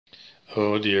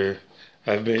Oh dear,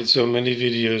 I've made so many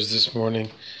videos this morning,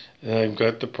 and I've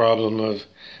got the problem of,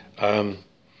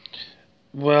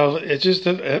 well, it's just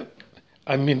that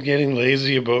I've been getting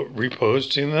lazy about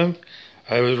reposting them.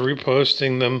 I was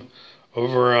reposting them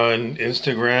over on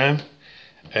Instagram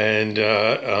and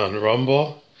on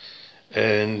Rumble,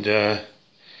 and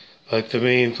like the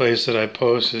main place that I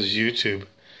post is YouTube.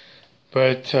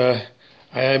 But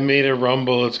I made a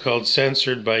Rumble. It's called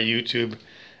Censored by YouTube,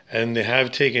 and they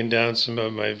have taken down some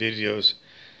of my videos.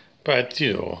 But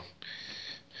you know,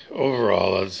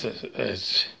 overall, it's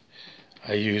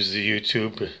I use the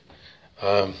YouTube.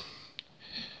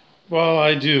 Well,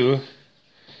 I do,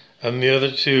 and the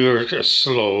other two are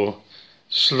slow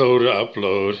to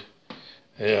upload.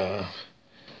 Yeah,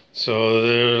 so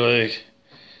they're like,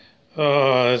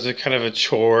 oh, it's a kind of a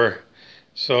chore.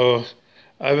 So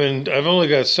I've only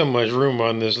got so much room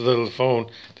on this little phone.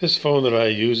 This phone that I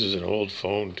use is an old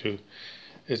phone too.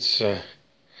 It's oh,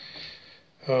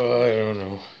 I don't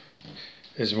know.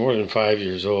 It's more than 5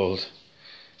 years old.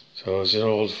 So it's an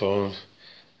old phone,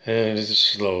 and it's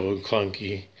slow and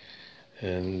clunky.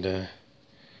 And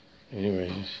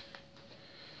anyways,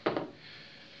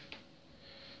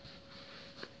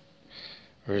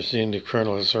 we're seeing the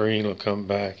Colonel Serene will come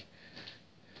back.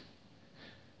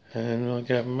 And I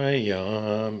got my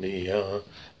yummy, yummy,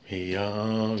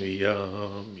 yummy,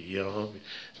 yummy, yummy.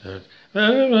 It's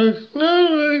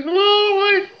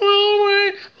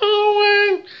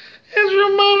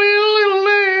your money little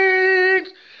legs,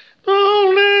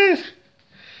 little legs.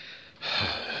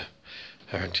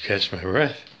 Hard to catch my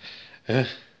breath.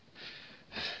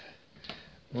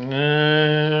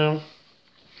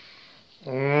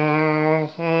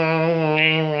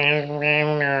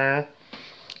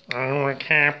 I'm a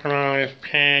capitalist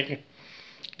pig,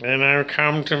 and I've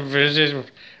come to visit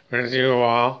with you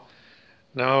all.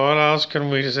 Now, what else can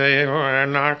we say?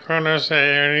 I'm not going to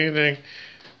say anything.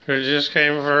 We just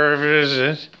came for a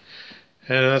visit,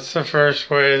 and that's the first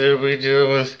way that we deal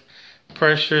with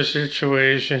pressure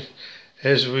situation,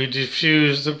 is we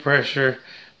diffuse the pressure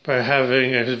by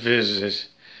having a visit.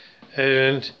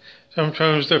 And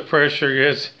sometimes the pressure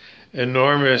gets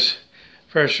enormous,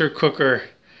 pressure cooker.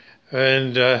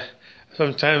 And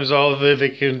sometimes all that they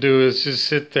can do is just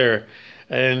sit there,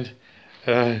 and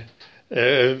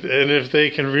if they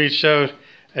can reach out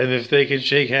and if they can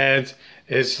shake hands,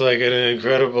 it's like an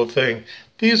incredible thing.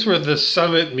 These were the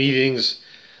summit meetings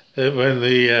that when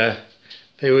they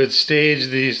would stage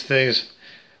these things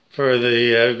for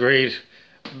the great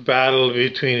battle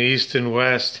between East and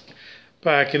West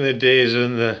back in the days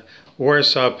when the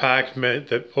Warsaw Pact meant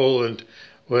that Poland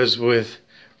was with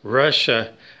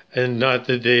Russia, and not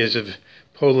the days of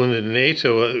Poland and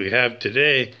NATO that we have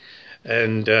today,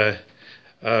 and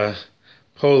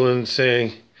Poland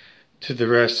saying to the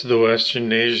rest of the Western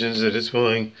nations that it's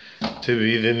willing to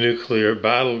be the nuclear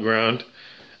battleground,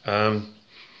 and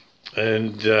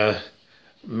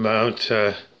mount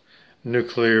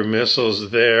nuclear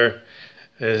missiles there.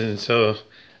 And so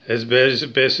it's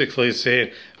basically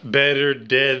saying better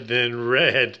dead than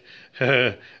red.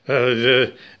 Do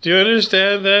you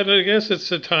understand that? I guess it's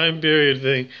a time period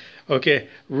thing. Okay,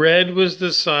 red was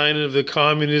the sign of the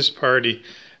Communist Party,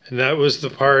 and that was the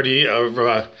party of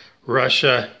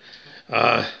Russia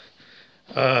under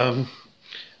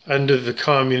the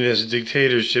communist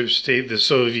dictatorship state, the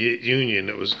Soviet Union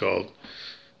it was called.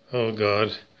 Oh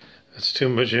God, that's too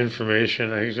much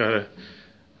information. I gotta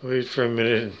wait for a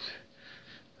minute.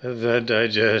 Let that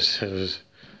digest. It was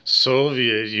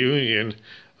Soviet Union.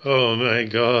 Oh my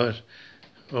God.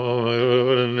 Oh my,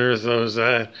 what on earth was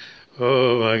that?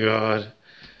 Oh my God.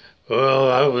 Well,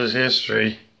 that was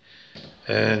history.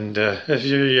 And if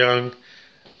you're young,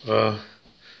 well,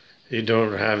 you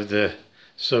don't have the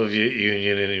Soviet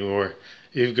Union anymore.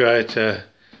 You've got, I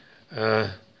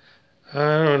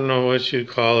don't know what you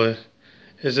call it.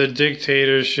 It's a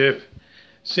dictatorship.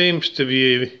 Seems to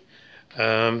be,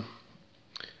 and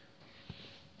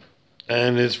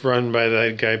it's run by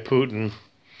that guy Putin.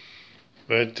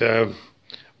 But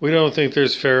we don't think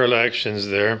there's fair elections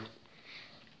there.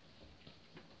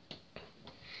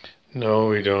 No,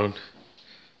 we don't.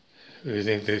 We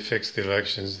think they fixed the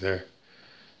elections there.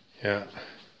 Yeah.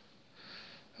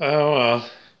 Oh, well,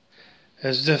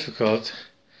 it's difficult.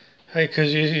 Hey,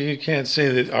 because you can't say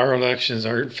that our elections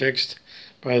aren't fixed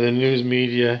by the news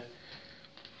media.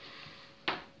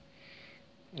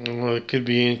 Well, it could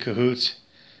be in cahoots.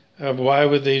 Why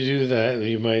would they do that,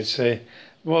 you might say?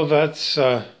 Well, that's,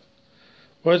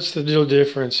 what's the real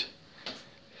difference?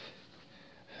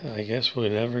 I guess we're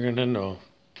never going to know.